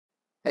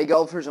Hey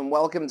golfers, and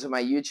welcome to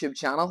my YouTube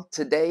channel.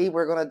 Today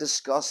we're going to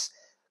discuss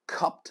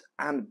cupped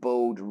and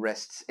bowed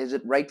wrists. Is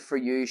it right for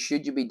you?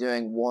 Should you be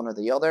doing one or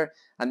the other?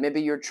 And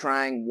maybe you're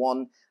trying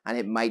one and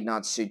it might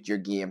not suit your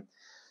game.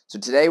 So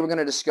today we're going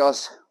to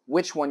discuss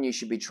which one you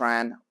should be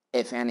trying,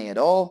 if any at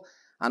all.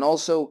 And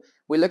also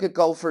we look at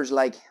golfers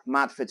like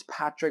Matt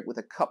Fitzpatrick with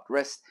a cupped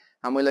wrist,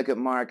 and we look at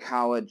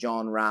Morikawa,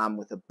 Jon Rahm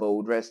with a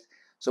bowed wrist.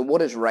 So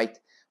what is right?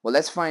 Well,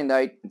 let's find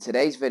out in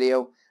today's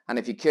video. And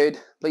if you could,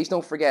 please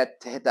don't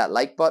forget to hit that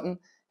like button,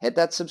 hit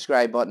that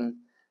subscribe button,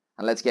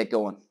 and let's get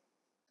going.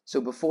 So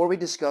before we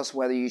discuss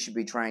whether you should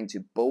be trying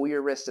to bow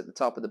your wrist at the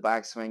top of the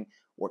backswing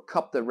or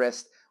cup the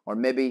wrist or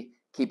maybe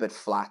keep it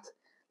flat,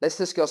 let's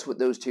discuss what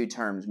those two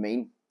terms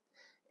mean.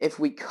 If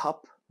we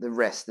cup the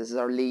wrist, this is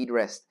our lead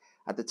wrist,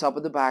 at the top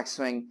of the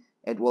backswing,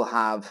 it will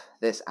have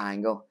this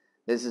angle.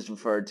 This is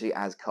referred to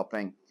as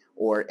cupping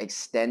or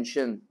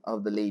extension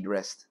of the lead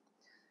wrist.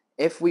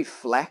 If we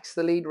flex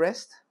the lead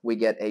wrist, we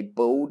get a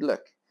bowed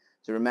look.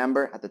 So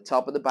remember, at the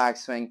top of the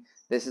backswing,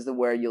 this is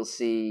where you'll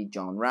see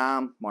Jon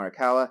Rahm,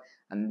 Morikawa,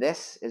 and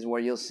this is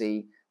where you'll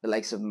see the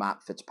likes of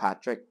Matt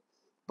Fitzpatrick.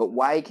 But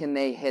why can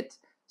they hit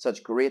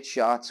such great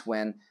shots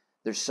when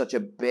there's such a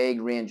big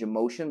range of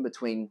motion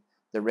between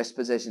the wrist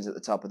positions at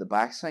the top of the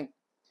backswing?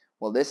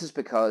 Well, this is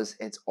because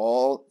it's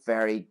all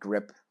very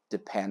grip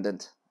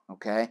dependent,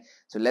 okay?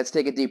 So let's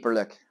take a deeper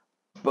look.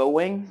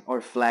 Bowing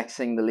or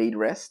flexing the lead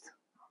wrist,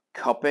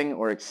 cupping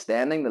or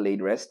extending the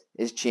lead wrist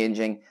is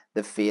changing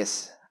the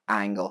face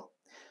angle.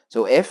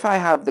 So if I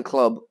have the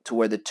club to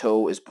where the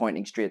toe is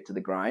pointing straight to the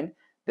ground,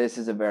 this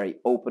is a very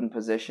open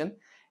position.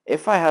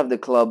 If I have the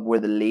club where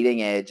the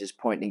leading edge is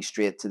pointing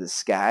straight to the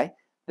sky,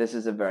 this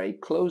is a very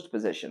closed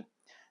position.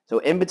 So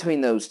in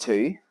between those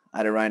two,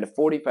 at around a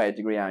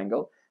 45-degree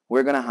angle,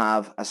 we're going to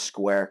have a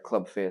square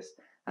club face.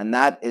 And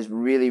that is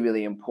really,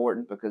 really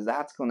important because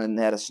that's going to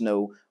let us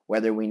know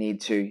whether we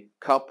need to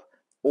cup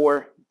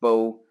or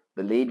bow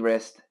the lead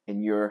wrist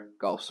in your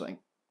golf swing.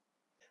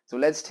 So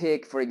let's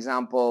take, for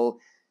example,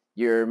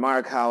 your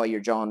Morikawa, your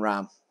Jon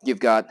Rahm.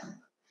 You've got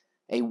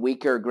a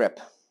weaker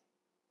grip.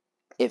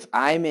 If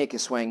I make a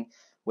swing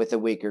with a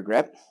weaker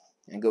grip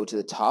and go to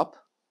the top,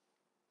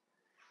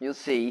 you'll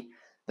see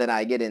that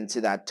I get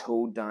into that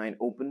toe down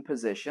open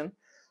position.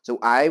 So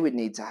I would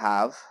need to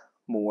have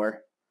more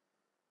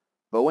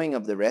bowing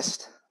of the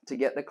wrist to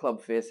get the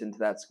club face into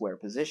that square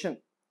position.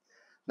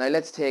 Now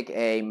let's take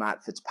a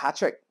Matt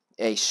Fitzpatrick,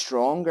 a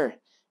stronger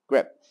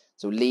grip.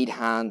 So lead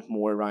hand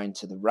more around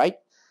to the right,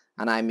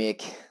 and I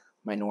make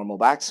my normal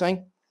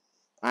backswing.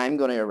 I'm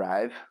going to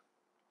arrive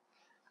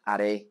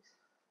at a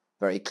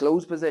very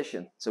closed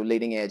position, so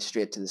leading edge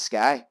straight to the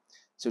sky.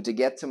 So to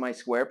get to my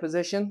square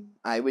position,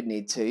 I would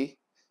need to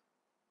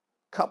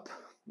cup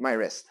my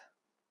wrist.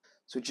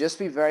 So just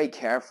be very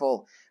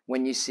careful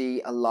when you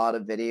see a lot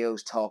of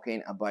videos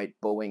talking about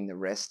bowing the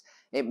wrist.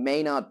 It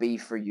may not be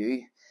for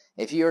you.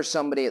 If you're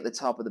somebody at the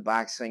top of the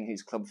backswing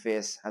whose club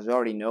face, as we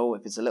already know,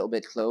 if it's a little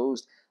bit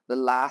closed, the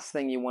last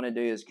thing you want to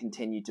do is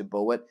continue to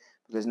bow it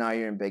because now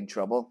you're in big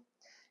trouble.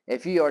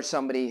 If you are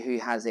somebody who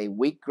has a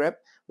weak grip,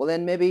 well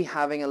then maybe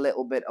having a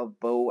little bit of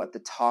bow at the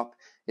top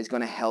is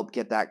going to help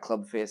get that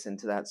club face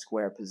into that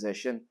square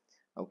position.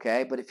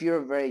 Okay, but if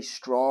you're a very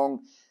strong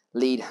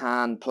lead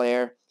hand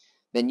player,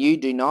 then you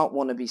do not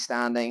want to be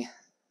standing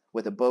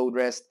with a bowed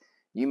wrist.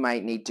 You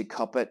might need to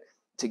cup it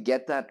to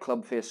get that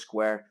club face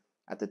square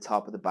at the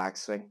top of the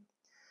backswing.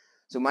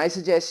 So my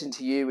suggestion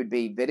to you would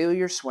be video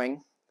your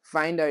swing,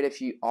 find out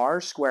if you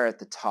are square at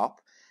the top,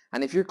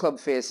 and if your club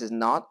face is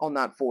not on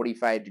that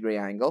 45-degree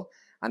angle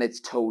and it's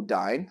toe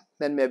down,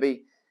 then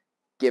maybe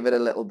give it a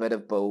little bit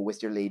of bow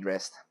with your lead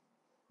wrist.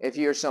 If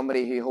you're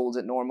somebody who holds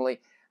it normally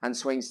and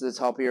swings to the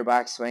top of your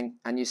backswing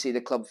and you see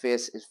the club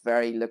face is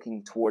very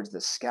looking towards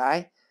the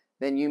sky,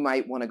 then you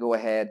might want to go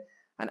ahead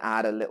and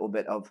add a little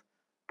bit of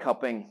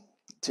cupping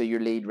to your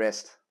lead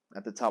wrist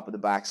at the top of the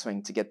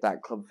backswing to get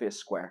that club face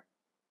square.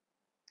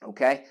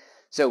 Okay,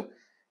 so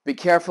be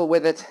careful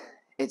with it.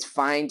 It's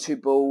fine to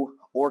bow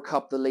or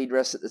cup the lead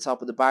wrist at the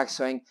top of the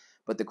backswing,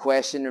 but the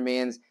question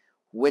remains,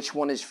 which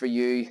one is for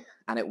you?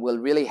 And it will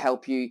really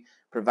help you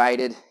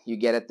provided you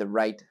get it the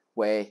right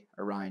way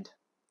around.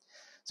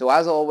 So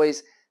as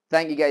always,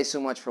 thank you guys so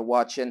much for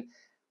watching.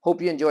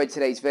 Hope you enjoyed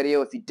today's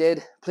video. If you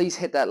did, please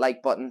hit that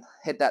like button,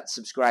 hit that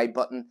subscribe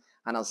button,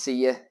 and I'll see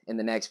you in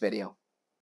the next video.